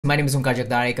My name is Onkar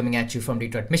Jagdare coming at you from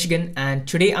Detroit, Michigan, and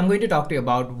today I'm going to talk to you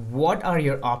about what are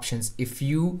your options if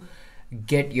you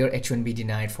get your H1B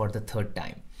denied for the third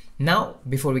time. Now,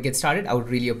 before we get started, I would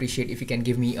really appreciate if you can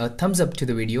give me a thumbs up to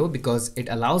the video because it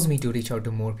allows me to reach out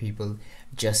to more people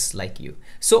just like you.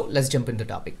 So let's jump into the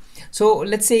topic. So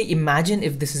let's say imagine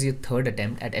if this is your third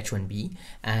attempt at H1B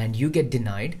and you get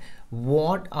denied.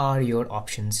 What are your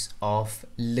options of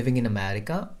living in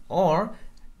America or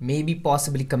maybe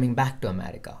possibly coming back to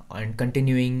America and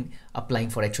continuing applying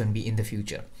for H1B in the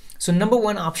future? So number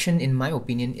one option in my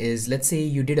opinion is, let's say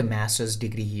you did a master's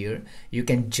degree here, you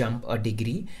can jump a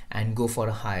degree and go for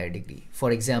a higher degree.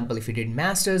 For example, if you did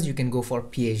master's, you can go for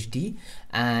PhD,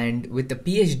 and with the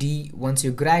PhD, once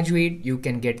you graduate, you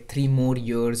can get 3 more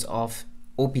years of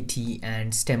OPT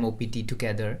and STEM OPT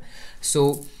together.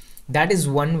 So that is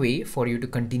one way for you to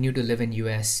continue to live in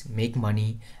US, make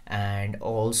money, and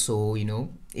also,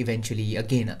 eventually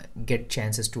again get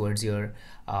chances towards your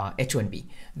H1B.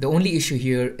 The only issue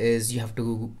here is you have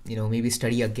to, maybe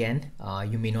study again.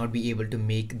 You may not be able to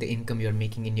make the income you're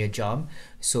making in your job.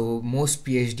 So most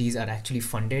PhDs are actually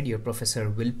funded. Your professor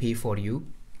will pay for you.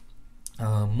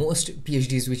 Most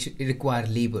PhDs which require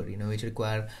labor, which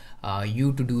require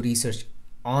you to do research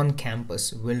on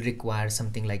campus will require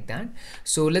something like that.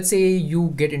 So let's say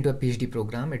you get into a PhD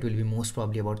program, it will be most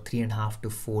probably about 3.5 to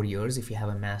 4 years if you have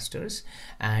a master's,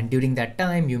 and during that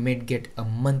time you may get a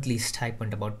monthly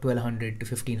stipend about 1,200 to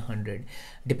 1,500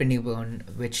 depending upon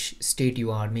which state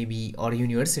you are, maybe, or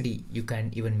university. You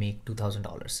can even make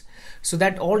 $2,000. So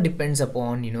that all depends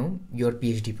upon your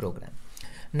PhD program.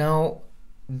 Now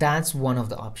that's one of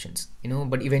the options,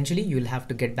 but eventually you'll have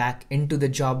to get back into the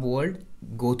job world,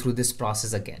 go through this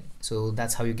process again. So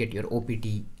that's how you get your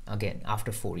OPT again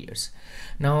after 4 years.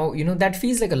 Now, that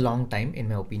feels like a long time in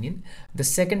my opinion. The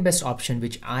second best option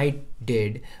which I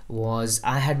did was,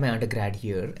 I had my undergrad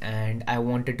here and I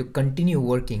wanted to continue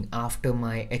working after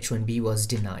my H1B was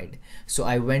denied. So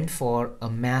I went for a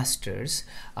master's.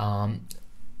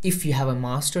 If you have a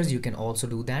master's, you can also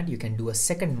do that. You can do a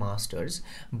second master's,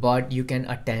 but you can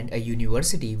attend a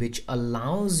university which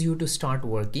allows you to start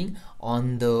working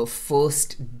on the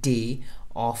first day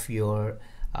of your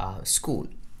school.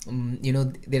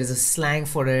 There is a slang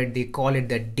for it. They call it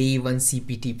the day one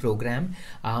CPT program,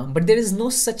 but there is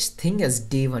no such thing as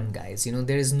day one, guys.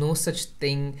 There is no such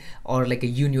thing or like a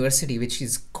university which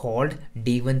is called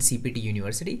day one CPT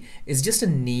university. It's just a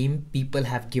name people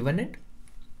have given it.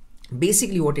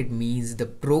 Basically what it means, the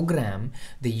program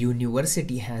the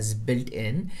university has built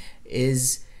in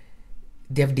is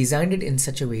they have designed it in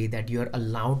such a way that you are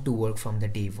allowed to work from the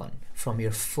day one, from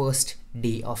your first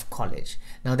day of college.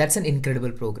 Now that's an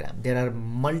incredible program. There are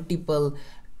multiple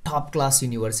top class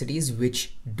universities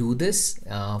which do this.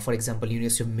 For example,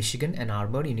 University of Michigan, Ann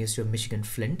Arbor, University of Michigan,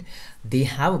 Flint, they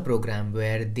have a program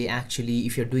where they actually,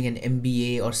 if you're doing an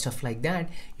MBA or stuff like that,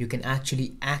 you can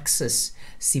actually access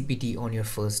CPT on your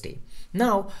first day.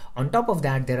 Now, on top of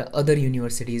that, there are other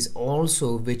universities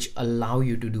also which allow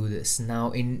you to do this.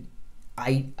 Now,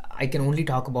 I can only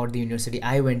talk about the university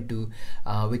I went to,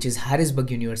 which is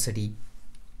Harrisburg University.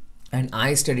 And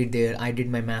I studied there, I did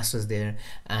my master's there,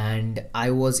 and I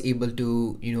was able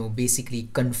to, basically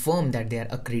confirm that they are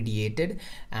accredited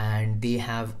and they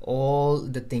have all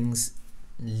the things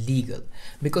legal.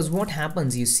 Because what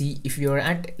happens, you see, if you're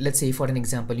at, let's say for an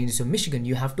example, University of Michigan,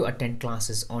 you have to attend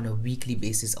classes on a weekly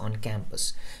basis on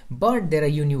campus. But there are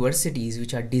universities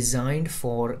which are designed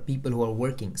for people who are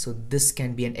working. So this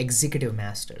can be an executive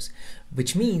master's,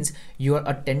 which means you are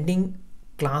attending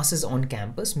classes on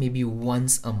campus maybe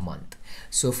once a month.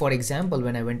 So for example,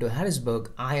 when I went to Harrisburg,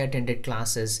 I attended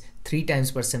classes 3 times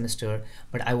per semester,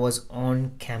 but I was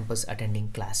on campus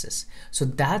attending classes. So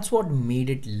that's what made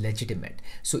it legitimate.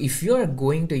 So if you're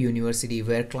going to a university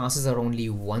where classes are only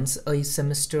once a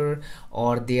semester,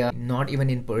 or they are not even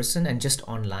in person and just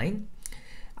online,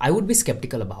 I would be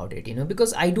skeptical about it,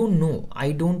 because I don't know.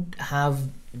 I don't have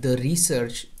the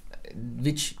research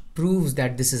which proves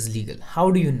that this is legal. How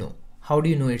do you know? How do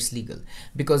you know it's legal?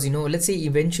 Because let's say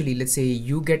eventually, let's say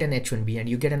you get an H1B and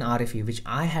you get an RFE, which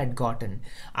I had gotten.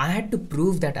 I had to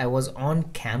prove that I was on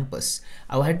campus.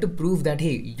 I had to prove that,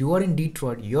 hey, you are in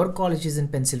Detroit, your college is in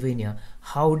Pennsylvania.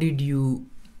 How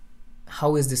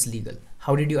is this legal?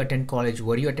 How did you attend college?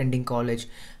 Were you attending college?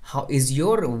 How is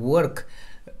your work,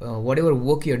 whatever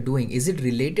work you're doing, is it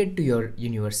related to your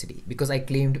university? Because I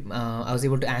claimed I was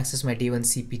able to access my day one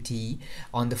CPT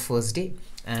on the first day,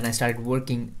 and I started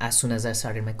working as soon as I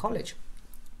started my college.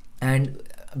 And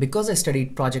because I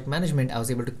studied project management, I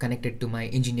was able to connect it to my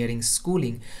engineering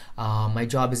schooling. My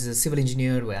job is as a civil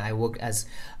engineer, where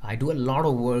I do a lot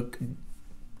of work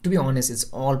to be honest, it's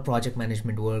all project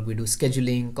management work. We do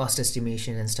scheduling, cost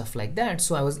estimation, and stuff like that.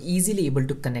 So I was easily able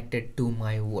to connect it to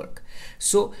my work.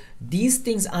 So these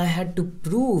things I had to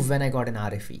prove when I got an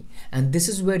RFE. And this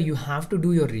is where you have to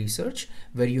do your research,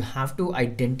 where you have to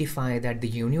identify that the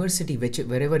university,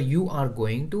 wherever you are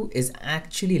going to, is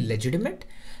actually legitimate,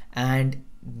 and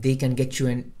they can get you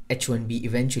an H1B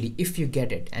eventually if you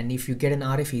get it. And if you get an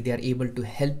RFE, they are able to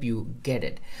help you get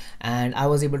it. And I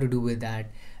was able to do with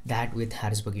that with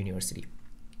Harrisburg University.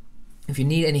 If you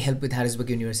need any help with Harrisburg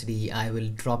University, I will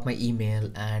drop my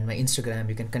email and my Instagram.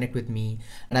 You can connect with me,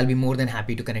 and I'll be more than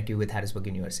happy to connect you with Harrisburg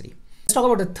University. Let's talk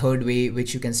about the third way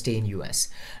which you can stay in US.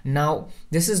 Now,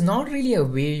 this is not really a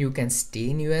way you can stay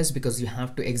in US, because you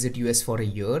have to exit US for a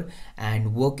year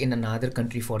and work in another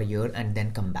country for a year and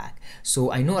then come back.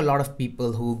 So I know a lot of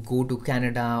people who go to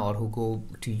Canada or who go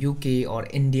to UK or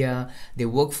India, they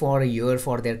work for a year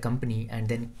for their company and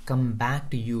then come back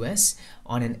to US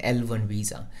on an L1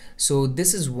 visa. So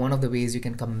this is one of the ways you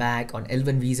can come back on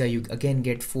L1 visa. You again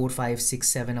get 4, 5, 6,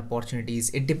 7 opportunities.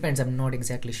 It depends. I'm not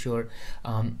exactly sure.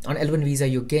 On L1 visa,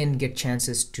 you again get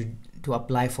chances to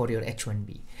apply for your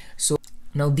H1B. So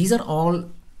now these are all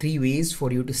 3 ways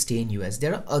for you to stay in US.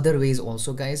 There are other ways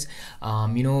also, guys.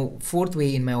 Fourth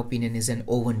way, in my opinion, is an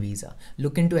O1 visa.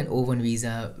 Look into an O1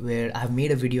 visa, where I've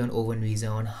made a video on O1 visa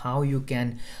on how you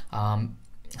can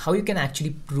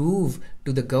actually prove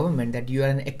to the government that you are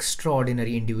an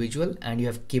extraordinary individual and you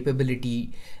have capabilities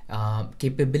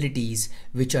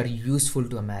which are useful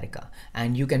to America.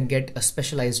 And you can get a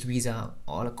specialized visa,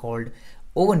 or called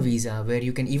O1 visa, where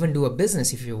you can even do a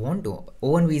business if you want to.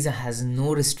 O1 visa has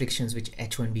no restrictions which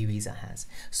H1B visa has.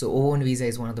 So O1 visa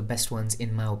is one of the best ones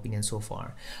in my opinion so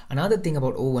far. Another thing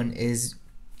about O1 is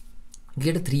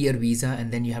get a 3-year visa,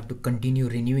 and then you have to continue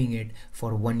renewing it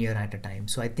for 1 year at a time.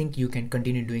 So I think you can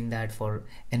continue doing that for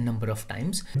a number of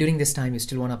times. During this time, you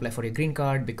still want to apply for your green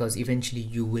card, because eventually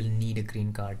you will need a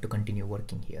green card to continue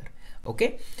working here.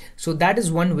 Okay, so that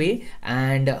is one way.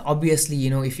 And obviously,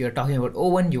 if you're talking about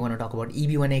O1, you want to talk about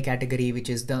EB1A category, which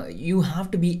is you have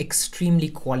to be extremely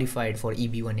qualified for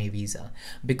EB1A visa,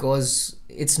 because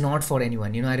it's not for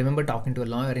anyone. I remember talking to a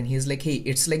lawyer, and he's like, hey,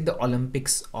 it's like the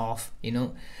Olympics of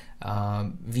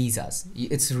visas.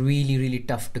 It's really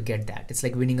tough to get that. It's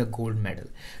like winning a gold medal.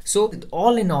 So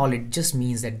all in all, it just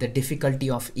means that the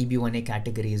difficulty of EB1A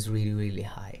category is really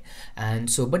high. And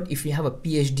so, but if you have a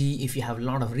PhD, if you have a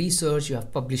lot of research, you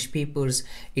have published papers,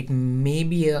 it may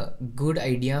be a good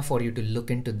idea for you to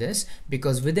look into this,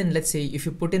 because within, let's say, if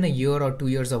you put in a year or 2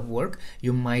 years of work,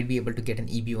 you might be able to get an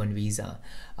EB1 visa.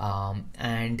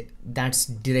 And that's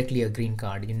directly a green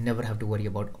card. You never have to worry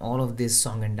about all of this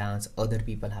song and dance other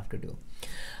people have to do.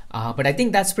 But I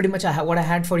think that's pretty much what I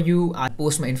had for you. I'll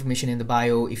post my information in the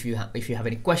bio. If you have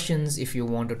any questions, if you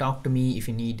want to talk to me, if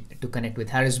you need to connect with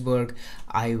Harrisburg,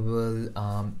 I will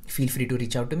feel free to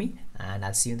reach out to me, and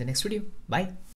I'll see you in the next video. Bye.